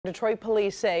Detroit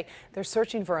police say they're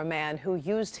searching for a man who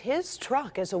used his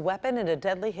truck as a weapon in a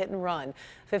deadly hit and run.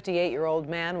 58-year-old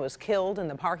man was killed in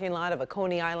the parking lot of a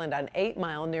Coney Island on 8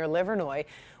 Mile near Livernois.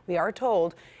 We are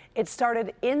told it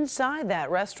started inside that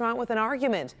restaurant with an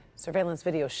argument. Surveillance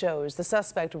video shows the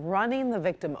suspect running the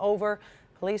victim over.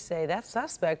 Police say that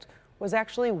suspect was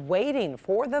actually waiting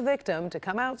for the victim to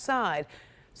come outside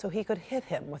so he could hit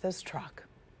him with his truck.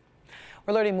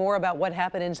 We're learning more about what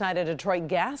happened inside a Detroit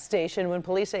gas station when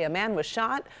police say a man was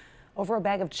shot over a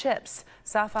bag of chips.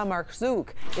 Safa Marzouk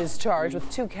is charged with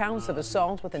 2 counts of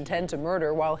assault with intent to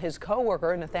murder, while his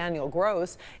co-worker, Nathaniel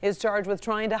Gross, is charged with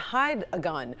trying to hide a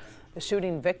gun. The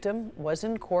shooting victim was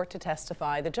in court to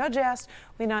testify. The judge asked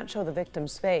we not show the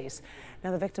victim's face. Now,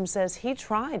 the victim says he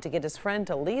tried to get his friend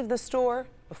to leave the store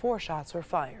before shots were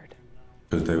fired.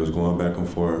 Because they was going back and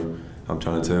forth. I'm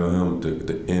trying to tell him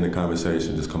to end the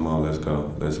conversation, just come on, let's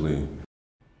go, let's leave.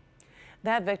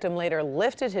 That victim later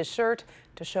lifted his shirt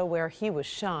to show where he was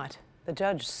shot. The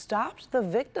judge stopped the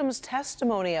victim's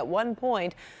testimony at one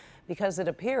point because it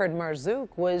appeared Marzouk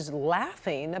was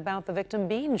laughing about the victim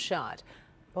being shot.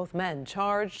 Both men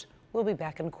charged will be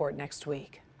back in court next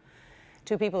week.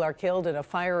 2 people are killed in a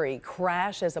fiery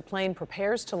crash as a plane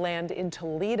prepares to land in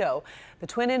Toledo. The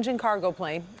twin-engine cargo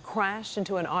plane crashed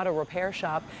into an auto repair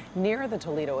shop near the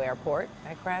Toledo airport.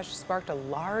 That crash sparked a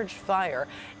large fire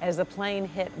as the plane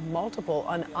hit multiple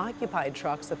unoccupied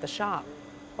trucks at the shop.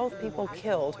 Both people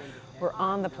killed were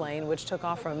on the plane, which took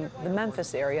off from the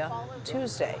Memphis area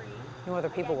Tuesday. No other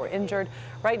people were injured.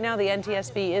 Right now, the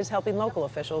NTSB is helping local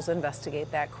officials investigate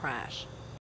that crash.